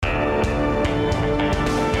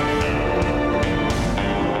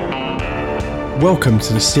Welcome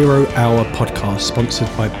to the 0 Hour podcast sponsored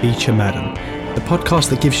by Beecher Madden, the podcast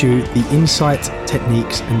that gives you the insight,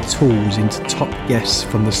 techniques and tools into top guests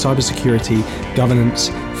from the cybersecurity, governance,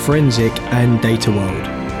 forensic and data world.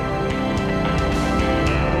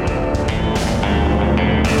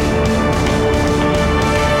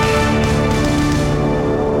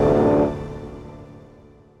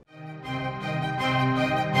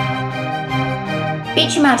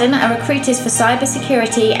 Beecher Madden are recruiters for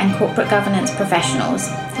cybersecurity and corporate governance professionals.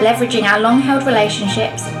 Leveraging our long-held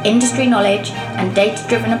relationships, industry knowledge, and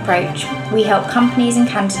data-driven approach, we help companies and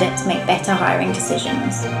candidates make better hiring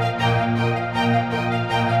decisions.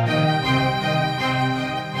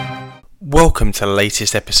 Welcome to the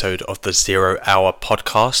latest episode of the 0 Hour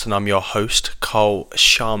podcast, and I'm your host, Carl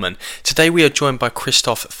Sharman. Today we are joined by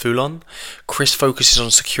Christophe Foulon. Chris focuses on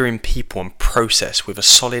securing people and process with a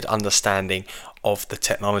solid understanding of the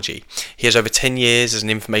technology. He has over 10 years as an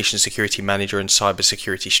information security manager and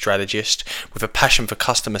cybersecurity strategist with a passion for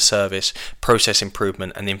customer service, process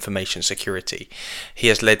improvement and information security. He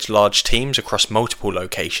has led large teams across multiple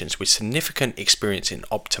locations with significant experience in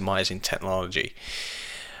optimizing technology.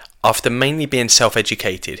 After mainly being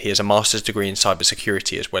self-educated, he has a master's degree in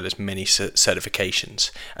cybersecurity as well as many certifications.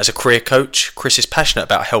 As a career coach, Chris is passionate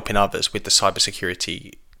about helping others with the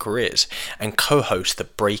cybersecurity careers and co-host the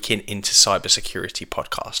Breaking into Cybersecurity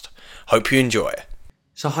podcast. Hope you enjoy.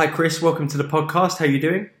 So hi Chris, welcome to the podcast. How are you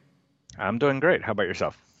doing? I'm doing great. How about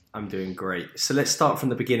yourself? I'm doing great. So let's start from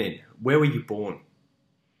the beginning. Where were you born?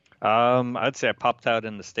 I'd say I popped out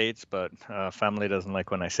in the States, but family doesn't like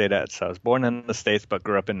when I say that. So I was born in the States, but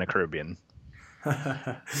grew up in the Caribbean.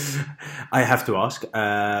 I have to ask,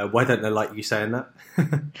 why don't they like you saying that?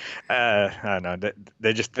 I don't know.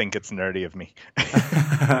 They just think it's nerdy of me.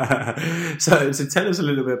 So tell us a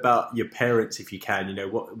little bit about your parents, if you can. You know,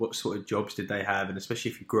 what sort of jobs did they have, and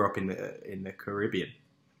especially if you grew up in the Caribbean.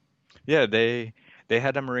 Yeah, they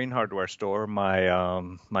had a marine hardware store.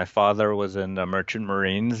 My father was in the Merchant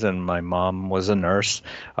Marines, and my mom was a nurse.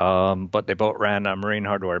 But they both ran a marine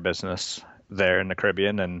hardware business there in the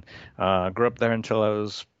Caribbean, and grew up there until I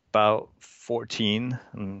was about 14,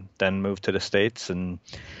 and then moved to the States and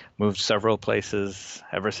moved several places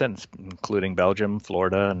ever since, including Belgium,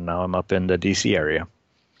 Florida, and now I'm up in the DC area.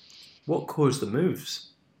 What caused the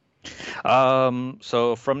moves?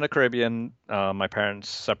 So from the Caribbean, my parents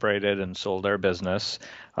separated and sold their business.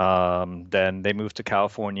 Then they moved to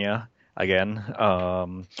California again.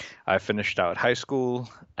 I finished out high school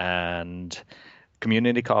and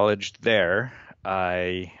community college there.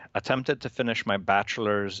 I attempted to finish my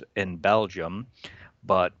bachelor's in Belgium,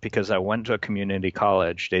 but because I went to a community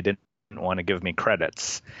college, they didn't want to give me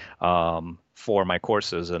credits for my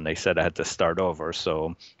courses, and they said I had to start over.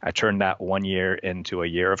 So I turned that 1 year into a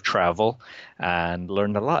year of travel and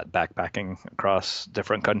learned a lot backpacking across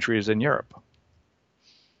different countries in Europe.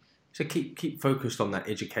 So keep focused on that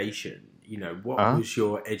education. You know, what was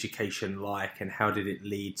your education like, and how did it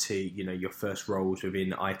lead to, you know, your first roles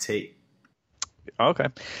within IT? Okay.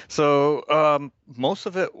 So most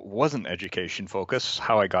of it wasn't education focused,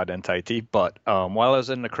 how I got into IT. But while I was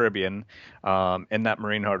in the Caribbean, in that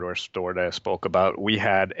marine hardware store that I spoke about, we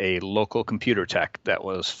had a local computer tech that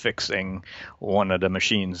was fixing one of the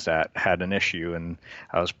machines that had an issue. And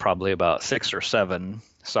I was probably about 6 or 7,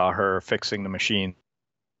 saw her fixing the machine.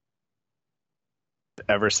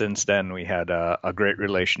 Ever since then, we had a great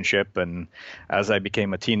relationship, and as I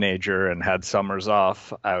became a teenager and had summers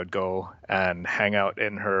off, I would go and hang out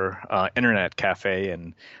in her internet cafe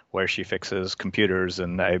and where she fixes computers,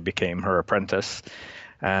 and I became her apprentice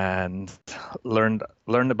and learned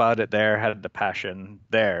about it there, had the passion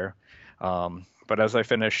there. But as I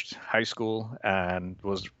finished high school and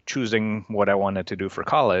was choosing what I wanted to do for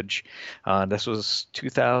college, this was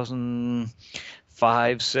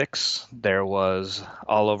 2005, 6, there was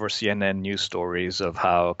all over CNN news stories of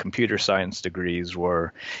how computer science degrees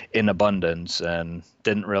were in abundance and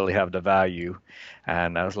didn't really have the value.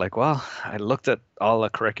 And I was like, well, I looked at all the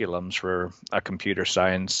curriculums for a computer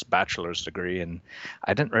science bachelor's degree, and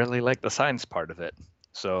I didn't really like the science part of it.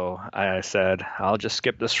 So I said, I'll just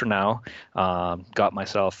skip this for now. Got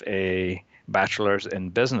myself a bachelor's in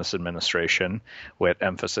business administration with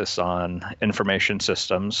emphasis on information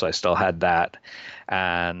systems. So I still had that.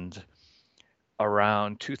 And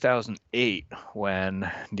around 2008,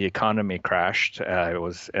 when the economy crashed, I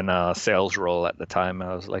was in a sales role at the time.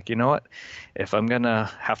 I was like, you know what? If I'm going to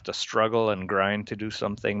have to struggle and grind to do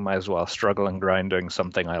something, might as well struggle and grind doing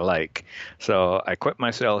something I like. So I quit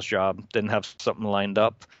my sales job, didn't have something lined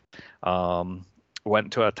up.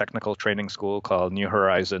 Went to a technical training school called New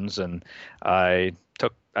Horizons, and I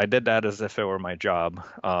took I did that as if it were my job.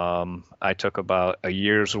 I took about a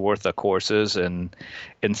year's worth of courses in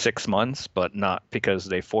 6 months, but not because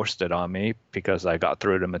they forced it on me, because I got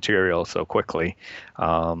through the material so quickly.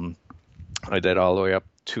 I did all the way up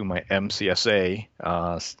to my MCSA,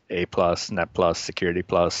 A plus, Net plus, Security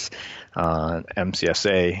plus,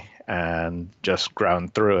 MCSA, and just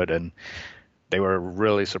ground through it. And they were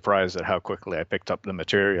really surprised at how quickly I picked up the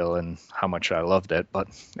material and how much I loved it. But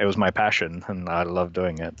it was my passion, and I love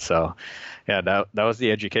doing it. So, yeah, that was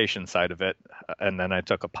the education side of it. And then I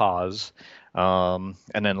took a pause, and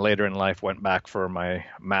then later in life went back for my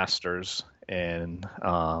master's in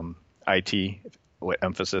IT, with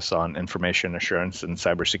emphasis on information assurance and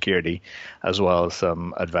cybersecurity, as well as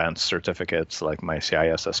some advanced certificates like my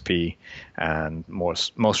CISSP and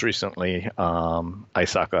most recently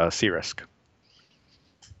ISACA CRISC.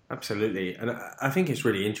 Absolutely, and I think it's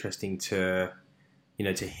really interesting to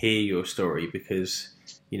hear your story, because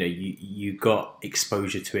you got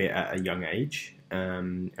exposure to it at a young age,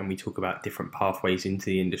 and we talk about different pathways into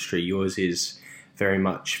the industry. Yours is very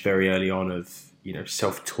much very early on of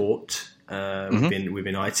self-taught.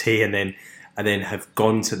 Within IT, and then have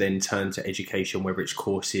gone to then turn to education, whether it's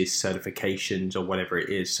courses, certifications, or whatever it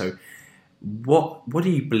is. So, what do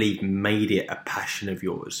you believe made it a passion of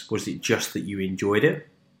yours? Was it just that you enjoyed it?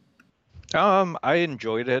 I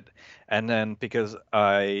enjoyed it, and then because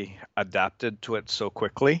I adapted to it so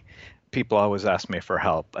quickly, people always ask me for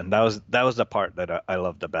help, and that was the part that I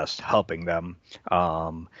loved the best, helping them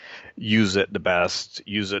use it the best,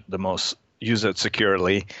 use it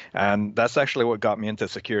securely. And that's actually what got me into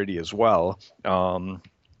security as well,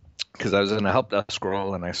 because I was in a help desk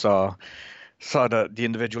role, and I saw that the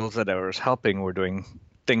individuals that I was helping were doing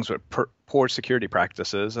things with poor security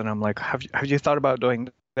practices, and I'm like, have you thought about doing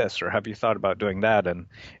this, or have you thought about doing that? And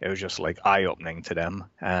it was just like eye-opening to them,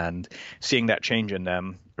 and seeing that change in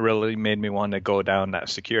them really made me want to go down that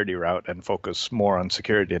security route and focus more on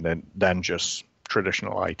security than just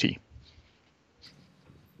traditional IT.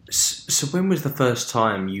 So when was the first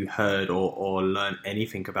time you heard or learned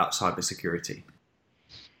anything about cybersecurity?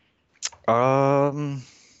 I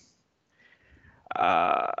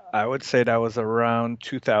would say that was around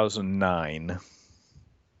 2009.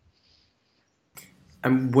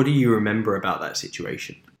 And what do you remember about that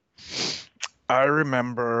situation? I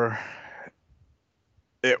remember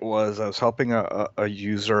I was helping a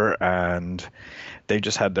user, and they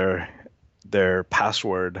just had their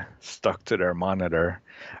password stuck to their monitor.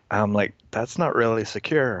 I'm like, that's not really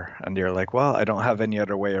secure. And you're like, well, I don't have any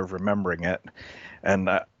other way of remembering it. And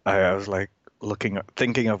I was like,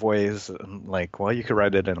 thinking of ways, like, well, you could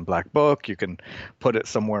write it in a black book. You can put it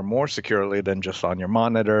somewhere more securely than just on your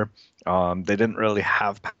monitor. They didn't really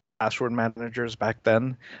have password managers back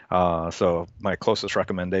then. So my closest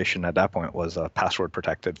recommendation at that point was a password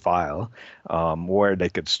protected file, where they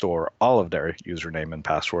could store all of their username and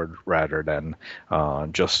password rather than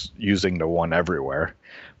just using the one everywhere.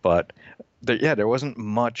 But there wasn't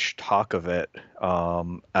much talk of it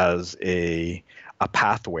as a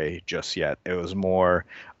pathway just yet. It was more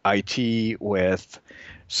IT with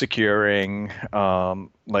securing,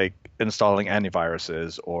 like installing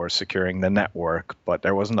antiviruses or securing the network, but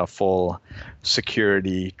there wasn't a full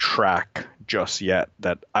security track just yet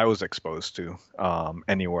that I was exposed to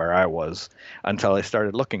anywhere I was, until I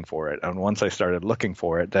started looking for it. And once I started looking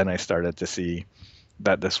for it, then I started to see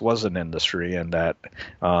that this was an industry, and that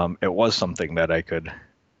it was something that I could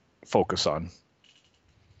focus on.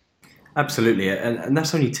 Absolutely, and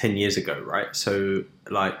that's only 10 years ago, right? So,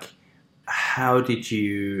 like, how did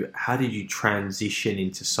you transition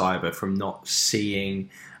into cyber from not seeing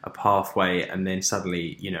a pathway, and then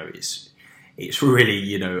suddenly, it's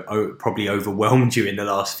really, probably overwhelmed you in the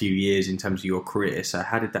last few years in terms of your career. So,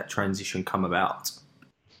 how did that transition come about?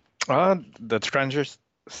 The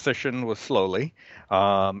transition was slowly.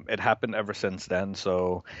 It happened ever since then.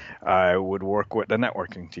 So I would work with the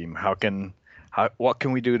networking team. What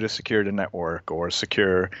can we do to secure the network, or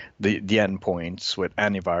secure the endpoints with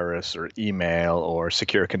antivirus or email, or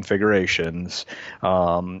secure configurations?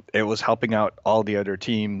 It was helping out all the other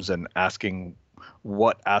teams and asking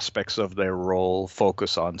what aspects of their role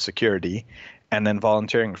focus on security, and then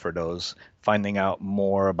volunteering for those, finding out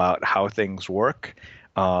more about how things work,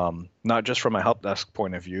 not just from a help desk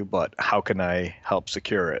point of view, but how can I help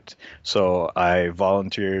secure it? So I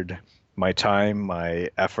volunteered my time, my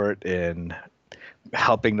effort in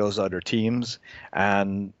helping those other teams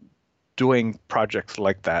and doing projects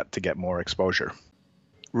like that to get more exposure.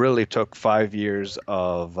 Really took 5 years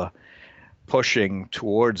of pushing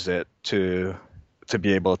towards it to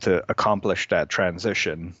be able to accomplish that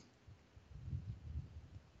transition.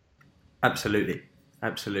 Absolutely.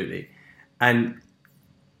 Absolutely. And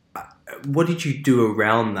what did you do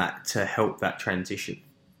around that to help that transition?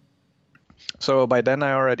 So by then,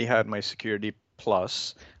 I already had my Security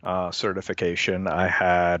Plus certification. I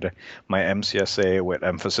had my MCSA with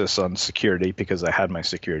emphasis on security because I had my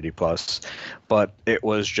Security Plus, but it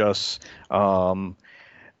was just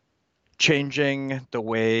changing the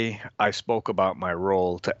way I spoke about my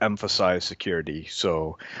role to emphasize security.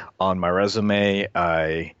 So on my resume,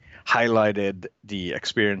 I highlighted the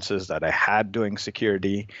experiences that I had doing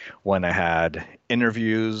security. When I had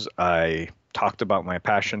interviews, I talked about my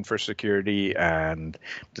passion for security and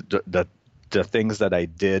the things that I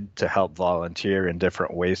did to help volunteer in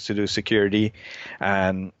different ways to do security.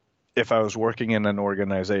 And if I was working in an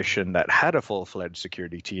organization that had a full-fledged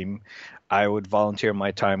security team, I would volunteer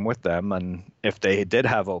my time with them. And if they did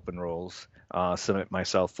have open roles, submit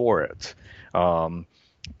myself for it.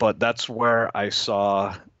 But that's where I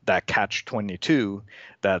saw that catch-22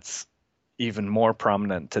 that's even more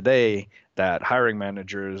prominent today, that hiring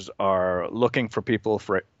managers are looking for people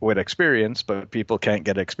with experience, but people can't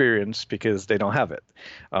get experience because they don't have it.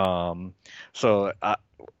 So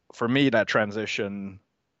for me, that transition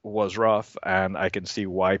was rough, and I can see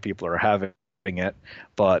why people are having it.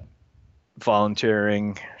 But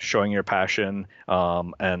volunteering, showing your passion,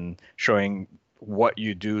 and showing what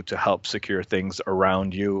you do to help secure things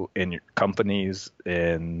around you in your companies,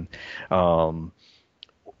 in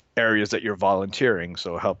areas that you're volunteering.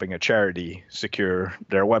 So helping a charity secure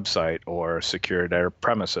their website or secure their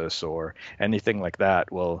premises or anything like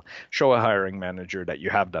that will show a hiring manager that you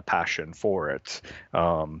have the passion for it,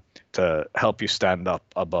 to help you stand up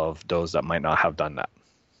above those that might not have done that.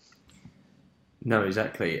 No,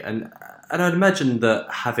 exactly. And I'd imagine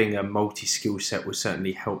that having a multi-skill set will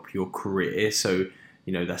certainly help your career. So,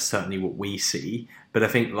 that's certainly what we see. But I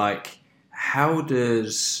think, how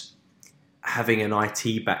does having an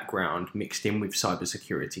IT background mixed in with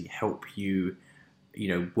cybersecurity help you,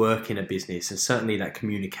 work in a business, and certainly that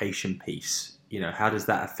communication piece? How does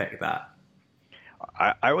that affect that?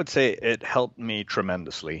 I would say it helped me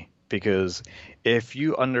tremendously, because if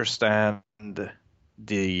you understand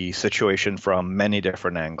the situation from many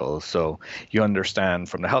different angles, so you understand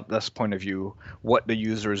from the help desk point of view what the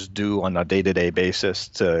users do on a day-to-day basis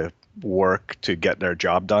to work to get their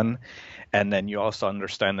job done, and then you also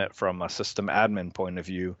understand it from a system admin point of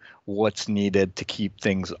view, what's needed to keep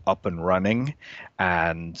things up and running.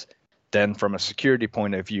 And then from a security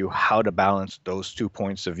point of view, how to balance those 2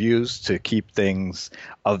 points of views to keep things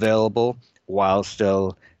available while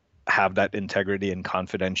still have that integrity and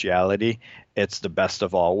confidentiality. It's the best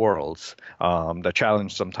of all worlds. The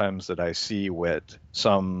challenge sometimes that I see with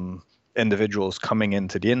some individuals coming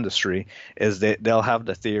into the industry is they'll have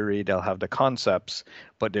the theory, they'll have the concepts,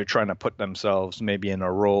 but they're trying to put themselves maybe in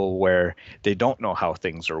a role where they don't know how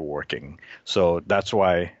things are working. So that's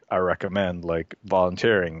why I recommend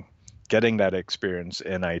volunteering, getting that experience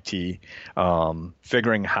in IT,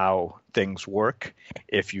 figuring how things work.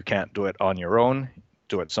 If you can't do it on your own,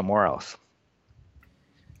 do it somewhere else.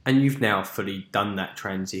 And you've now fully done that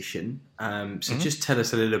transition. Just tell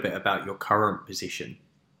us a little bit about your current position.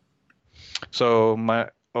 So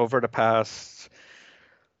over the past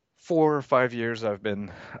 4 or 5 years, I've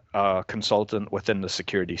been a consultant within the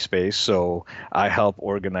security space. So I help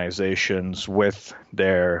organizations with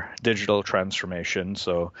their digital transformation.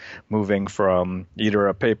 So moving from either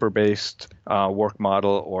a paper-based work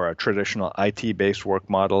model or a traditional IT-based work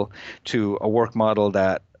model to a work model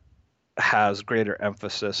that has greater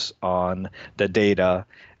emphasis on the data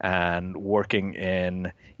and working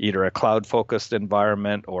in either a cloud-focused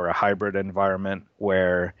environment or a hybrid environment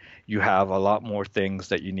where you have a lot more things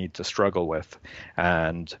that you need to struggle with,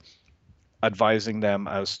 and advising them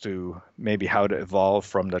as to maybe how to evolve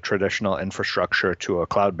from the traditional infrastructure to a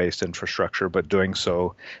cloud-based infrastructure, but doing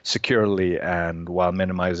so securely and while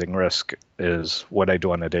minimizing risk is what I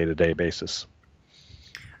do on a day-to-day basis.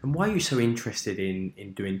 And why are you so interested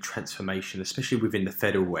in doing transformation, especially within the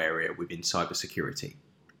federal area within cybersecurity?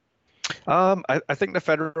 I think the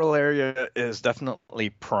federal area is definitely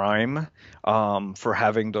prime for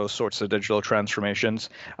having those sorts of digital transformations.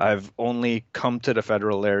 I've only come to the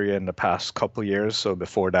federal area in the past couple years, so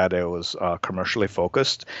before that it was commercially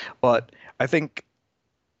focused. But I think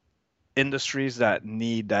industries that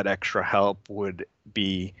need that extra help would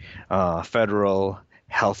be federal,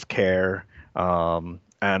 healthcare,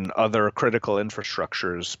 and other critical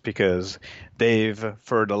infrastructures, because they've,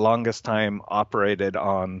 for the longest time, operated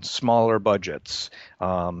on smaller budgets,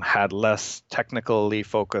 had less technically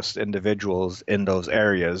focused individuals in those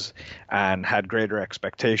areas, and had greater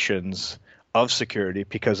expectations of security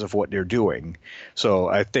because of what they're doing. So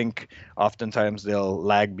I think oftentimes they'll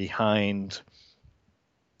lag behind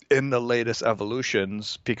in the latest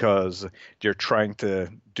evolutions because you're trying to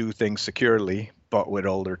do things securely, but with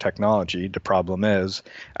older technology. The problem is,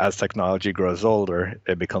 as technology grows older,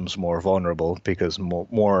 it becomes more vulnerable because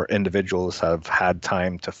more individuals have had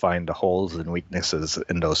time to find the holes and weaknesses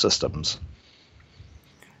in those systems.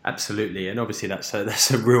 Absolutely, and obviously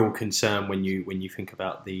that's a real concern when you think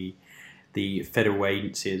about the federal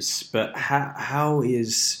agencies. But how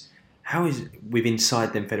is with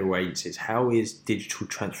inside them federal agencies, how is digital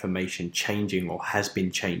transformation changing or has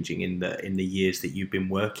been changing in the years that you've been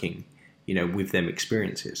working, with them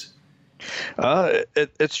experiences?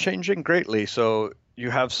 It's changing greatly. So you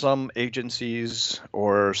have some agencies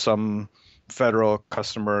or some federal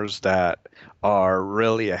customers that are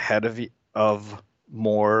really ahead of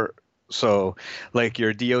more. So like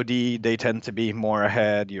your DoD, they tend to be more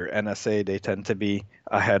ahead. Your NSA, they tend to be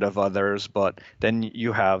ahead of others. But then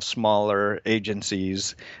you have smaller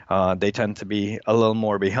agencies. They tend to be a little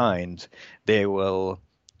more behind. They will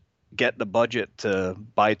get the budget to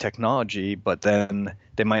buy technology, but then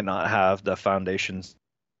they might not have the foundations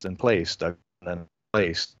in place, the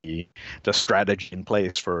strategy in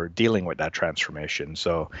place for dealing with that transformation.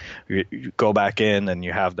 So you go back in and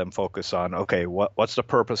you have them focus on, okay, what's the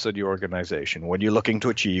purpose of the organization? What are you looking to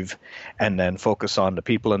achieve? And then focus on the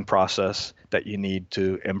people and process that you need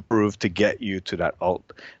to improve to get you to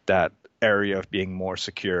that area of being more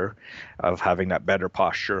secure, of having that better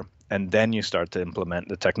posture. And then you start to implement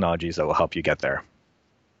the technologies that will help you get there.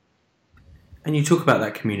 And you talk about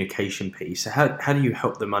that communication piece. So how do you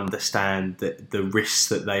help them understand the risks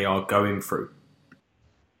that they are going through?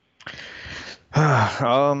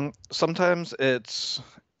 Sometimes it's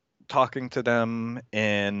talking to them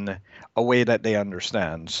in a way that they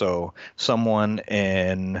understand. So someone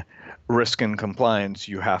in risk and compliance,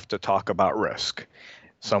 you have to talk about risk.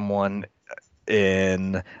 Someone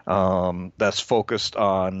in that's focused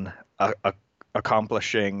on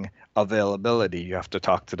accomplishing availability, you have to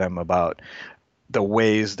talk to them about the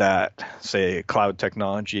ways that, say, cloud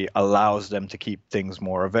technology allows them to keep things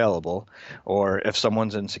more available. Or if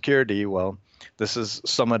someone's in security, well, this is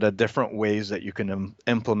some of the different ways that you can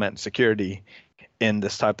implement security in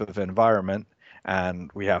this type of environment. And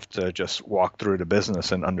we have to just walk through the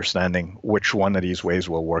business and understanding which one of these ways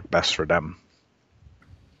will work best for them.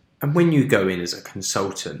 And when you go in as a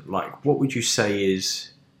consultant, like, what would you say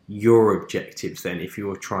is your objectives then if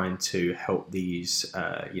you're trying to help these,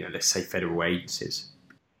 let's say federal agencies?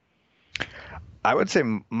 I would say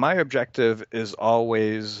my objective is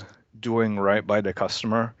always doing right by the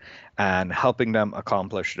customer and helping them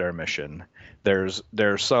accomplish their mission. There's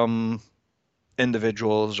some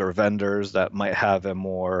individuals or vendors that might have a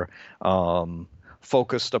more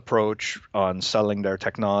focused approach on selling their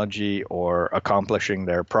technology or accomplishing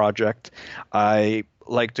their project. I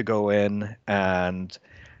like to go in, and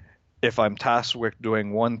if I'm tasked with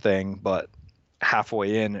doing one thing, but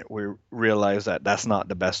halfway in we realize that that's not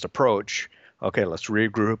the best approach, okay, let's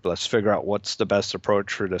regroup, let's figure out what's the best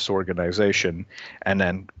approach for this organization, and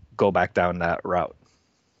then go back down that route.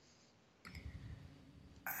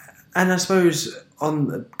 And I suppose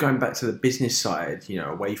going back to the business side,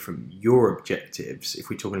 away from your objectives, if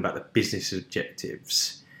we're talking about the business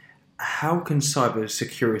objectives, how can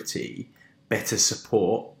cybersecurity better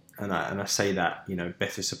support, and I say that,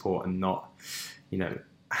 better support and not,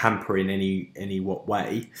 hamper in any what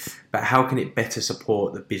way, but how can it better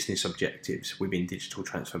support the business objectives within digital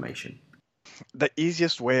transformation? The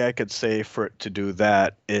easiest way I could say for it to do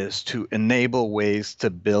that is to enable ways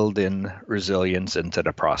to build in resilience into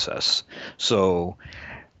the process. So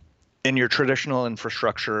in your traditional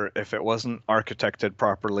infrastructure, if it wasn't architected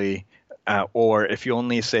properly, or if you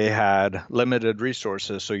only, say, had limited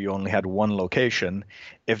resources, so you only had one location,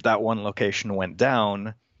 if that one location went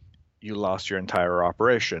down, you lost your entire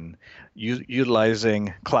operation.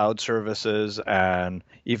 Utilizing cloud services and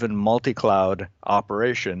even multi-cloud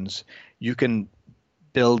operations, you can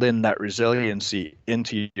build in that resiliency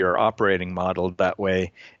into your operating model. That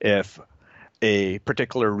way, if a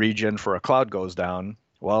particular region for a cloud goes down,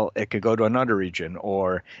 well, it could go to another region.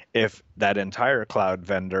 Or if that entire cloud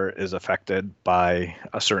vendor is affected by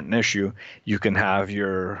a certain issue, you can have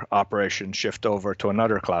your operation shift over to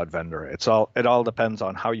another cloud vendor. It all depends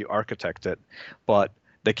on how you architect it. But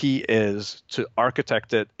the key is to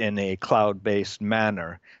architect it in a cloud-based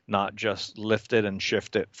manner, not just lift it and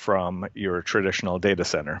shift it from your traditional data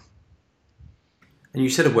center. And you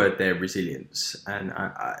said a word there, resilience. And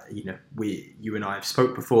you and I have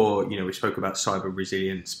spoke before. We spoke about cyber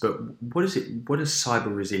resilience. But what is it? What does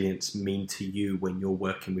cyber resilience mean to you when you're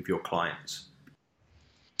working with your clients?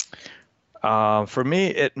 For me,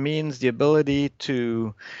 it means the ability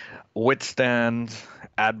to withstand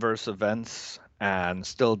adverse events and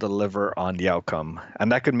still deliver on the outcome.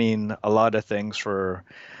 And that could mean a lot of things for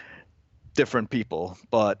different people,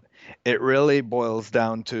 but it really boils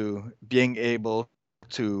down to being able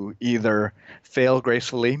to either fail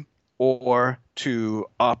gracefully or to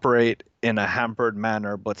operate in a hampered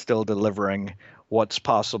manner, but still delivering what's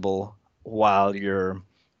possible while you're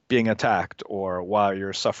being attacked or while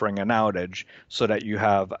you're suffering an outage, so that you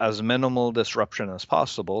have as minimal disruption as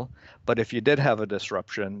possible. But if you did have a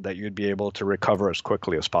disruption, that you'd be able to recover as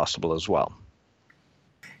quickly as possible as well.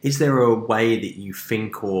 Is there a way that you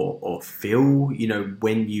think or feel,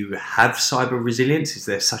 when you have cyber resilience? Is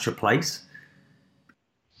there such a place?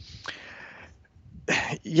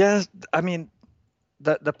 Yes, I mean,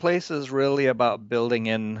 the place is really about building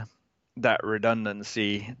in that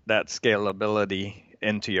redundancy, that scalability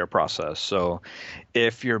into your process. So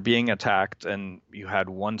if you're being attacked and you had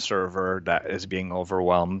one server that is being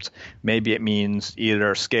overwhelmed, maybe it means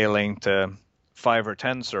either scaling to 5 or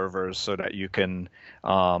 10 servers so that you can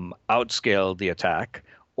outscale the attack,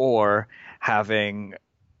 or having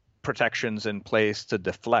protections in place to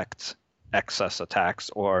deflect excess attacks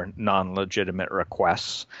or non-legitimate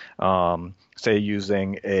requests. Say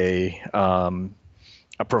using a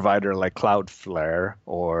provider like Cloudflare,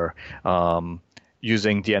 or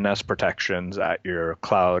using DNS protections at your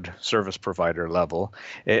cloud service provider level.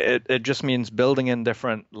 It just means building in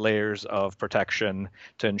different layers of protection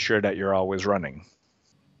to ensure that you're always running.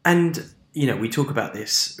 And, we talk about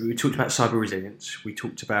this. We talked about cyber resilience. We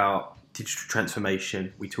talked about digital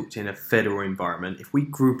transformation. We talked in a federal environment. If we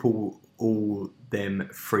group all them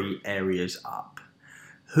 3 areas up,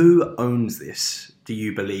 who owns this? Do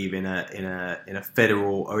you believe in a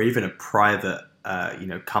federal or even a private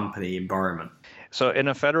company environment? So in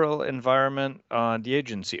a federal environment, the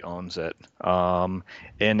agency owns it.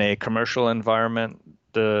 In a commercial environment,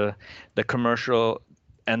 the commercial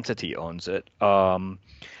entity owns it.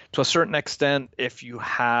 To a certain extent, if you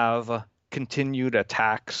have continued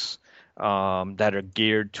attacks that are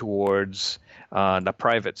geared towards the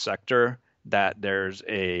private sector, that there's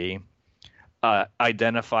a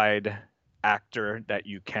identified actor that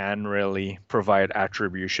you can really provide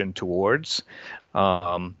attribution towards,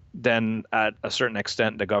 then at a certain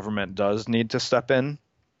extent, the government does need to step in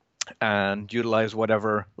and utilize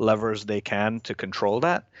whatever levers they can to control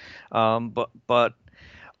that. But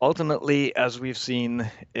ultimately, as we've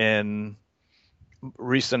seen in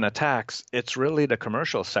recent attacks, it's really the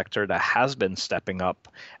commercial sector that has been stepping up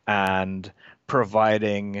and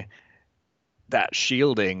providing that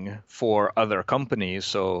shielding for other companies.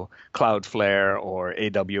 So Cloudflare or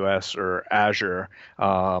AWS or Azure,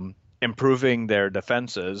 improving their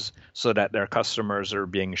defenses so that their customers are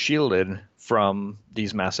being shielded from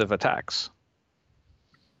these massive attacks.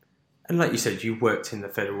 And like you said, you worked in the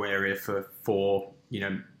federal area for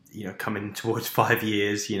coming towards 5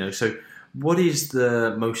 years, so what is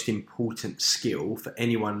the most important skill for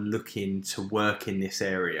anyone looking to work in this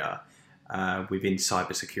area within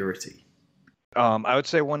cybersecurity? I would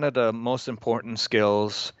say one of the most important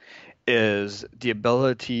skills is the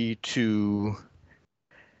ability to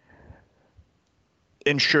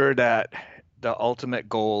ensure that the ultimate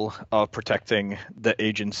goal of protecting the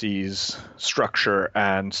agency's structure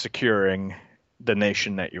and securing the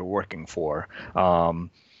nation that you're working for.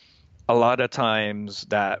 A lot of times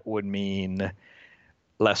that would mean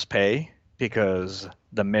less pay, because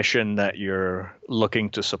the mission that you're looking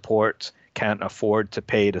to support can't afford to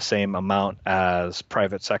pay the same amount as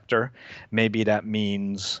private sector. Maybe that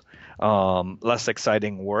means less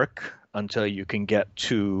exciting work until you can get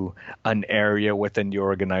to an area within the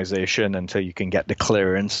organization, until you can get the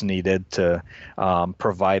clearance needed to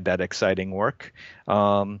provide that exciting work.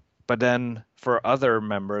 But then for other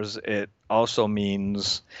members, it also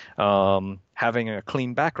means having a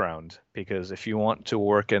clean background, because if you want to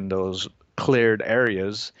work in those cleared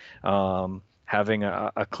areas, having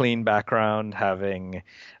a clean background, having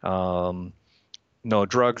no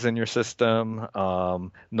drugs in your system,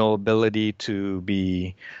 no ability to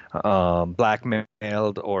be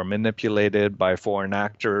blackmailed or manipulated by foreign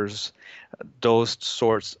actors, those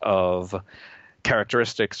sorts of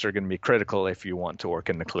characteristics are going to be critical if you want to work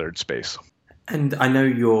in the cleared space. And I know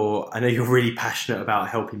you're really passionate about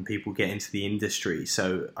helping people get into the industry.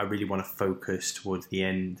 So I really want to focus towards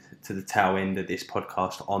the tail end of this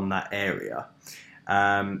podcast on that area.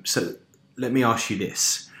 So let me ask you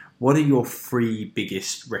this. what are your three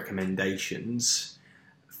biggest recommendations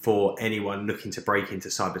for anyone looking to break into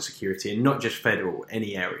cybersecurity, and not just federal,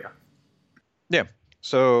 any area? Yeah.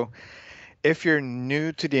 So if you're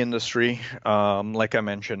new to the industry, like I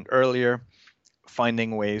mentioned earlier,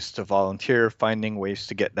 finding ways to volunteer, finding ways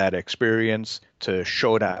to get that experience, to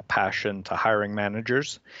show that passion to hiring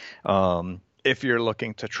managers. If you're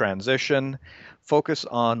looking to transition, focus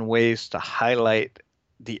on ways to highlight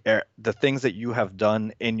the things that you have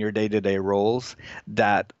done in your day-to-day roles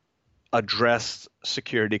that address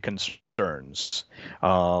security concerns.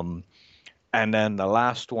 And then the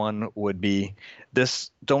last one would be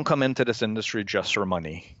this: don't come into this industry just for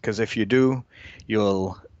money, because if you do,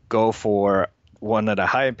 you'll go for one of the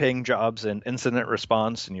high-paying jobs in incident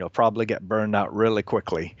response, and you'll probably get burned out really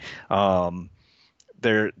quickly.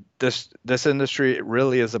 This industry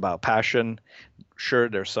really is about passion. Sure,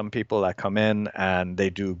 there's some people that come in and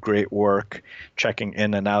they do great work checking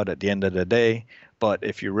in and out at the end of the day. But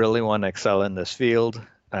if you really want to excel in this field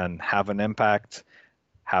and have an impact,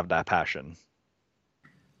 have that passion.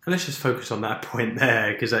 And let's just focus on that point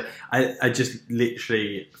there, because I just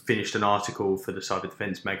literally finished an article for the Cyber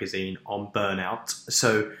Defense magazine on burnout.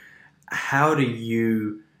 So how do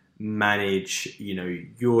you manage,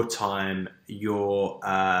 your time, your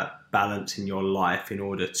balance in your life in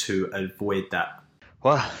order to avoid that?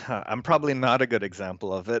 Well, I'm probably not a good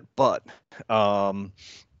example of it, but I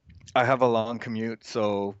have a long commute.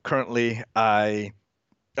 So currently I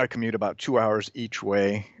commute about 2 hours each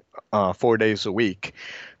way, 4 days a week.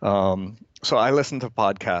 So I listen to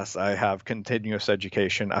podcasts. I have continuous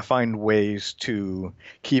education. I find ways to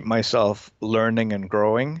keep myself learning and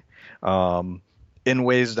growing in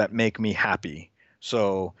ways that make me happy.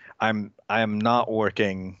 So I am not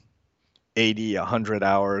working 80, 100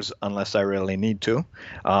 hours unless I really need to.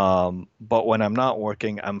 But when I'm not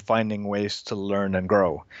working, I'm finding ways to learn and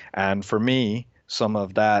grow. And for me, some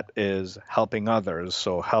of that is helping others.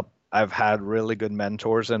 So I've had really good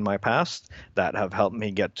mentors in my past that have helped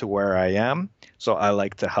me get to where I am. So I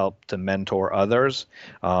like to help to mentor others.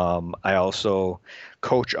 I also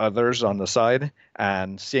coach others on the side,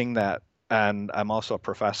 and seeing that, and I'm also a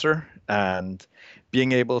professor, and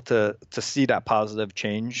being able to see that positive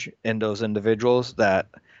change in those individuals, that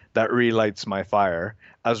really lights my fire,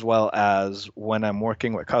 as well as when I'm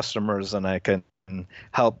working with customers and I can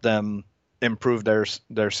help them improve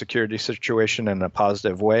their security situation in a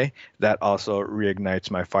positive way, that also reignites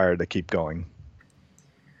my fire to keep going.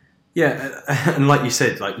 Yeah, and like you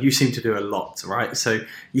said, like you seem to do a lot, right? So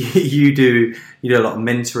you do a lot of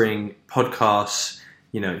mentoring, podcasts,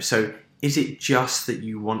 so is it just that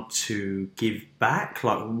you want to give back?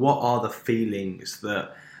 Like, what are the feelings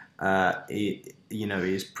that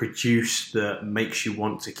is produced that makes you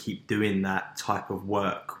want to keep doing that type of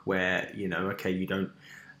work where, okay, you don't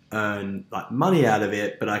earn like money out of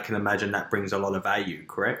it, but I can imagine that brings a lot of value,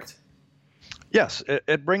 correct? Yes,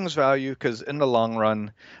 it brings value, because in the long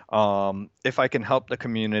run, if I can help the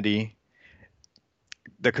community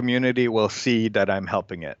will see that I'm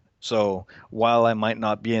helping it. So while I might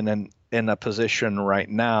not be in a position right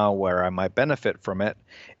now where I might benefit from it,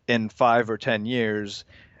 in 5 or 10 years,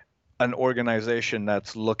 an organization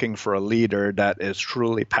that's looking for a leader that is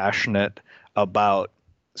truly passionate about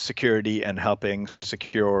security and helping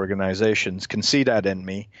secure organizations can see that in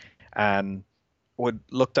me and would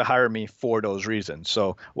look to hire me for those reasons.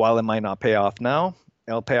 So while it might not pay off now,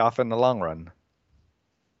 it'll pay off in the long run.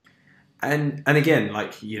 And again,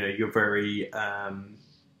 like, you're very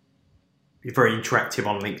interactive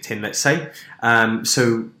on LinkedIn, let's say.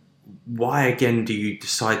 So why again do you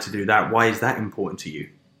decide to do that? Why is that important to you?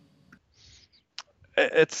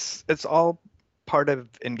 It's all part of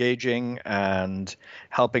engaging and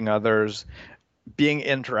helping others. Being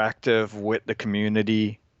interactive with the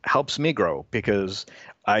community helps me grow, because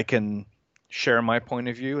I can share my point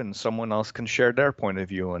of view and someone else can share their point of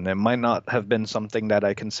view, and it might not have been something that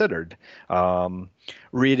I considered.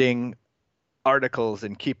 Reading articles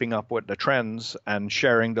and keeping up with the trends and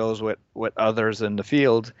sharing those with others in the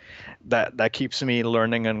field, that keeps me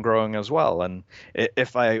learning and growing as well. And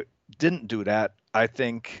if I didn't do that, I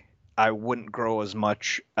think I wouldn't grow as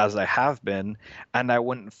much as I have been, and I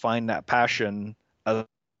wouldn't find that passion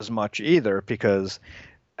as much either, because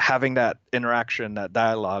having that interaction, that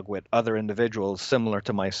dialogue with other individuals similar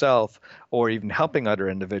to myself, or even helping other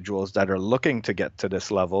individuals that are looking to get to this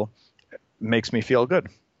level, makes me feel good.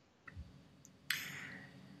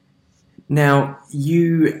 Now,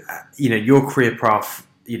 your career path,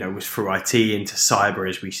 was through IT into cyber,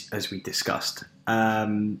 as we discussed.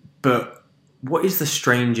 But what is the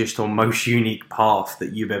strangest or most unique path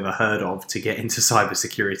that you've ever heard of to get into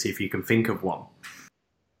cybersecurity, if you can think of one?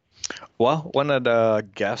 Well, one of the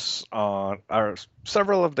guests on, or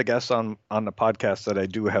several of the guests on the podcast that I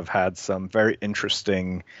do have had some very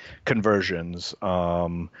interesting conversions.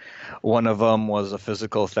 One of them was a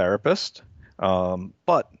physical therapist,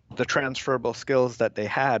 but the transferable skills that they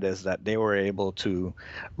had is that they were able to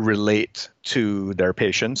relate to their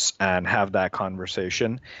patients and have that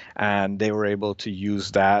conversation, and they were able to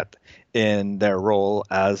use that in their role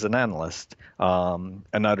as an analyst.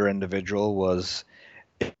 Another individual was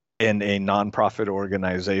in a nonprofit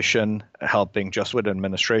organization helping just with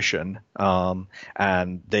administration,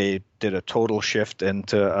 and they did a total shift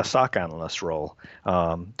into a SOC analyst role.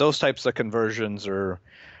 Those types of conversions are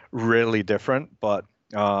really different, but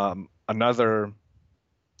another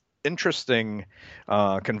interesting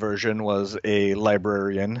conversion was a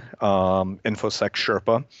librarian, InfoSec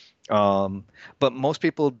Sherpa. But most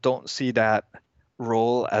people don't see that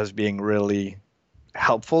role as being really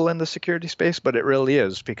helpful in the security space, but it really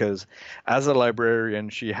is, because as a librarian,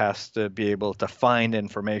 she has to be able to find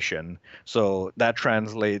information. So that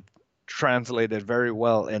translated very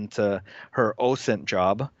well into her OSINT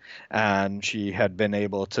job, and she had been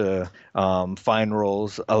able to find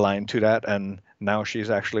roles aligned to that, and now she's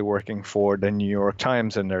actually working for the New York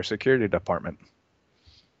Times in their security department.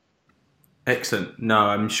 Excellent. No,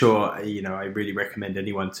 I'm sure, I really recommend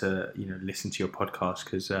anyone to, listen to your podcast,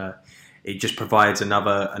 because it just provides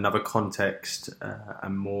another context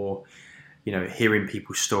and more, hearing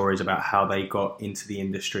people's stories about how they got into the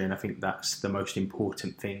industry. And I think that's the most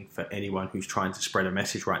important thing for anyone who's trying to spread a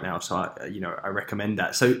message right now. So, I recommend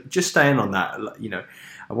that. So just staying on that,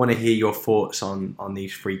 I want to hear your thoughts on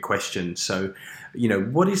these three questions. So,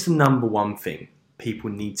 what is the number one thing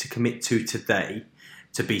people need to commit to today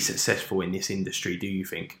to be successful in this industry, do you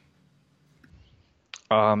think?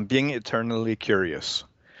 Being eternally curious.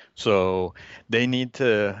 So they need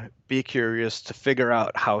to be curious to figure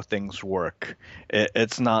out how things work.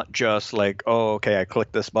 It's not just like, oh, okay, I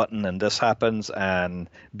click this button and this happens, and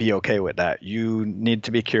be okay with that. You need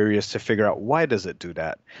to be curious to figure out, why does it do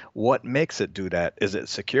that? What makes it do that? Is it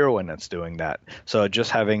secure when it's doing that? So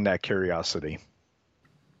just having that curiosity.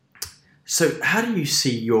 So how do you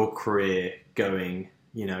see your career going,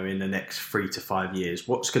 in the next 3 to 5 years?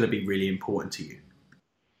 What's going to be really important to you?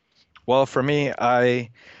 Well, for me, I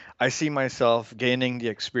see myself gaining the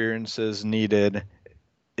experiences needed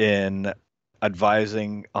in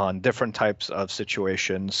advising on different types of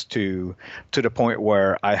situations to the point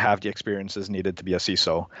where I have the experiences needed to be a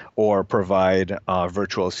CISO or provide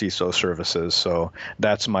virtual CISO services. So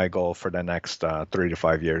that's my goal for the next 3 to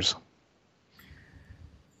 5 years.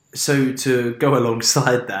 So to go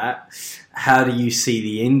alongside that, how do you see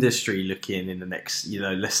the industry looking in the next,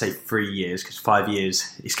 let's say 3 years, because 5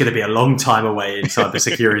 years is going to be a long time away in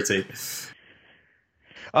cybersecurity?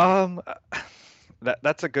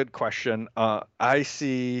 That's a good question. I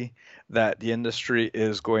see that the industry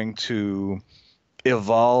is going to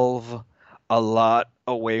evolve a lot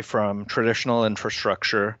away from traditional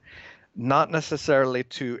infrastructure, not necessarily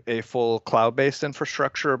to a full cloud-based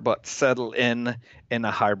infrastructure, but settle in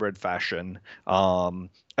a hybrid fashion,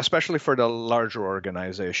 especially for the larger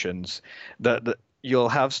organizations. You'll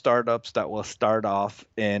have startups that will start off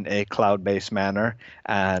in a cloud-based manner,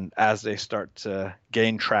 and as they start to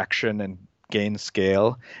gain traction and gain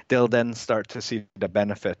scale, they'll then start to see the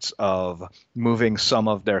benefits of moving some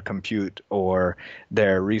of their compute or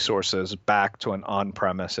their resources back to an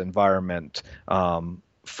on-premise environment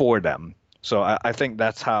for them. So I think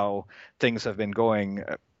that's how things have been going.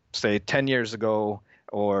 Say 10 years ago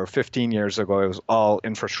or 15 years ago, it was all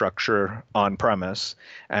infrastructure on premise.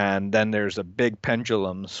 And then there's a big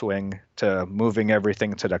pendulum swing to moving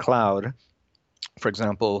everything to the cloud. For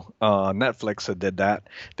example, Netflix did that.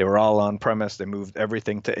 They were all on premise. They moved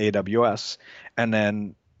everything to AWS. And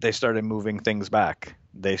then they started moving things back.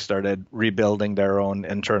 They started rebuilding their own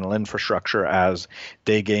internal infrastructure as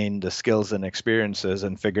they gained the skills and experiences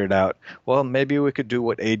and figured out, well, maybe we could do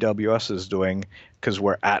what AWS is doing, because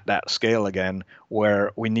we're at that scale again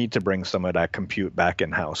where we need to bring some of that compute back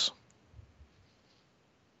in-house.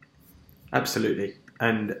 Absolutely.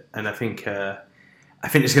 And I think there's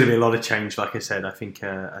going to be a lot of change. Like I said, I think we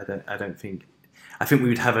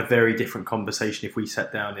would have a very different conversation if we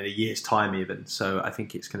sat down in a year's time even. So I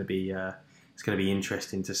think it's going to be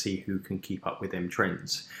interesting to see who can keep up with them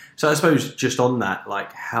trends. So I suppose just on that,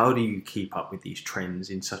 like, how do you keep up with these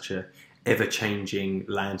trends in such a ever-changing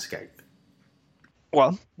landscape?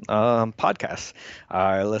 Well, podcasts.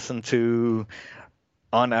 I listen to,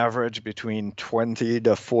 on average, between 20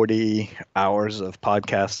 to 40 hours of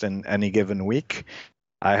podcasts in any given week.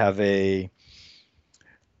 I have an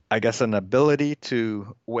ability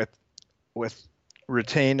to, with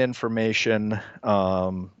retain information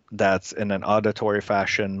that's in an auditory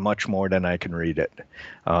fashion much more than I can read it.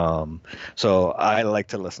 So I like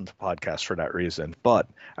to listen to podcasts for that reason. But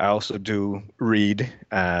I also do read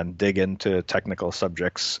and dig into technical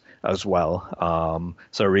subjects as well.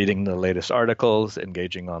 So reading the latest articles,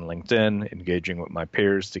 engaging on LinkedIn, engaging with my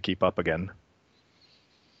peers to keep up again.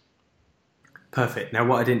 Perfect. Now,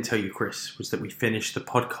 what I didn't tell you, Chris, was that we finished the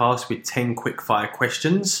podcast with 10 quick-fire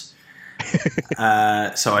questions.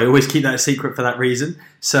 So I always keep that a secret for that reason.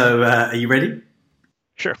 So are you ready?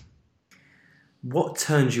 Sure. What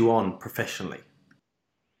turns you on professionally?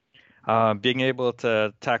 Being able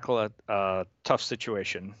to tackle a tough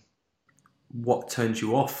situation. What turns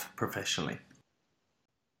you off professionally?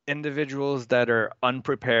 Individuals that are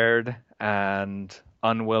unprepared and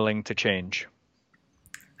unwilling to change.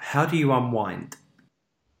 How do you unwind?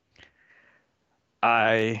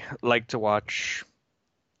 I like to watch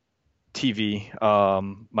TV.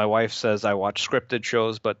 My wife says I watch scripted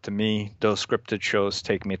shows, but to me, those scripted shows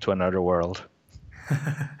take me to another world.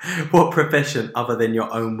 What profession other than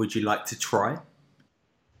your own would you like to try?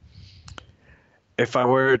 If I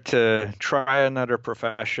were to try another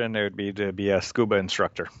profession, it would be to be a scuba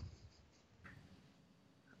instructor.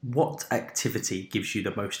 What activity gives you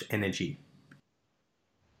the most energy?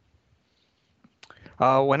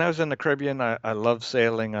 When I was in the Caribbean, I love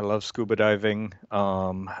sailing. I love scuba diving.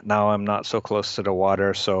 Now I'm not so close to the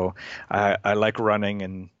water, so I like running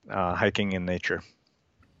and hiking in nature.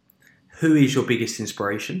 Who is your biggest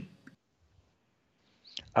inspiration?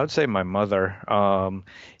 I would say my mother.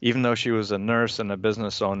 Even though she was a nurse and a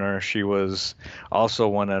business owner, she was also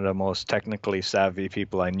one of the most technically savvy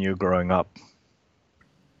people I knew growing up.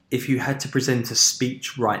 If you had to present a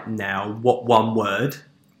speech right now, what one word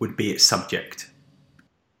would be its subject?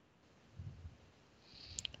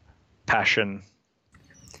 Passion.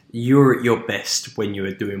 You're at your best when you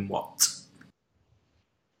are doing what?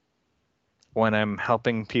 When I'm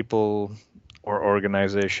helping people or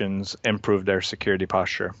organizations improve their security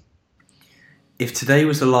posture. If today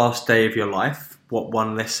was the last day of your life, what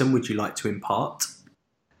one lesson would you like to impart?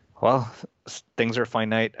 Well, things are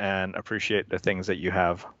finite and appreciate the things that you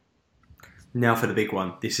have. Now for the big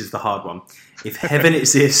one. This is the hard one. If heaven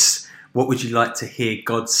exists, what would you like to hear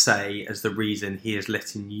God say as the reason he is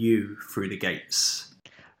letting you through the gates?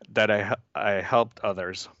 That I helped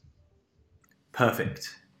others.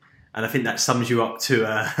 Perfect. And I think that sums you up to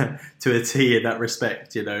a T in that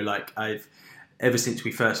respect. You know, like ever since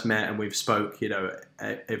we first met and we've spoke, you know,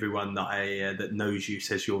 everyone that that knows you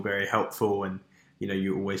says you're very helpful, and you know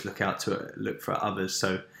you always look for others.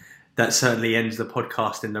 So that certainly ends the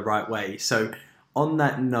podcast in the right way. So on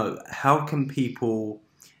that note, how can people,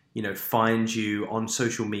 you know, find you on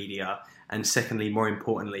social media? And secondly, more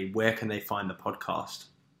importantly, where can they find the podcast?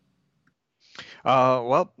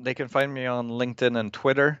 Well, they can find me on LinkedIn and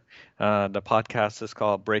Twitter. The podcast is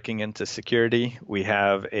called Breaking Into Security. We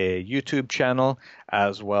have a YouTube channel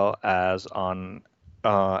as well as on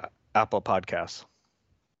Apple Podcasts.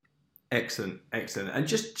 Excellent. And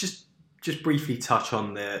just briefly touch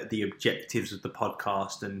on the objectives of the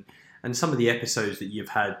podcast and some of the episodes that you've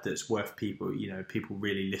had that's worth people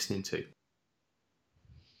really listening to.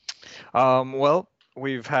 Well,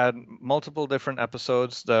 we've had multiple different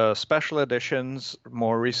episodes. The special editions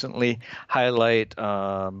more recently highlight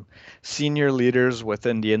senior leaders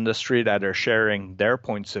within the industry that are sharing their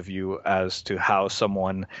points of view as to how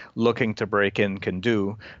someone looking to break in can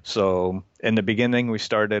do. So in the beginning, we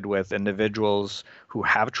started with individuals who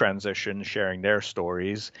have transitioned sharing their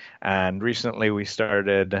stories. And recently, we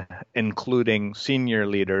started including senior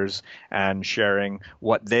leaders and sharing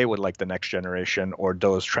what they would like the next generation or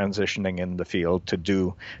those transitioning in the field to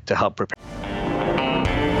do to help prepare.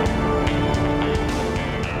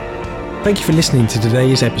 Thank you for listening to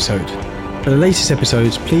today's episode. For the latest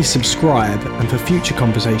episodes, please subscribe, and for future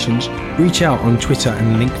conversations, reach out on Twitter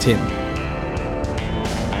and LinkedIn.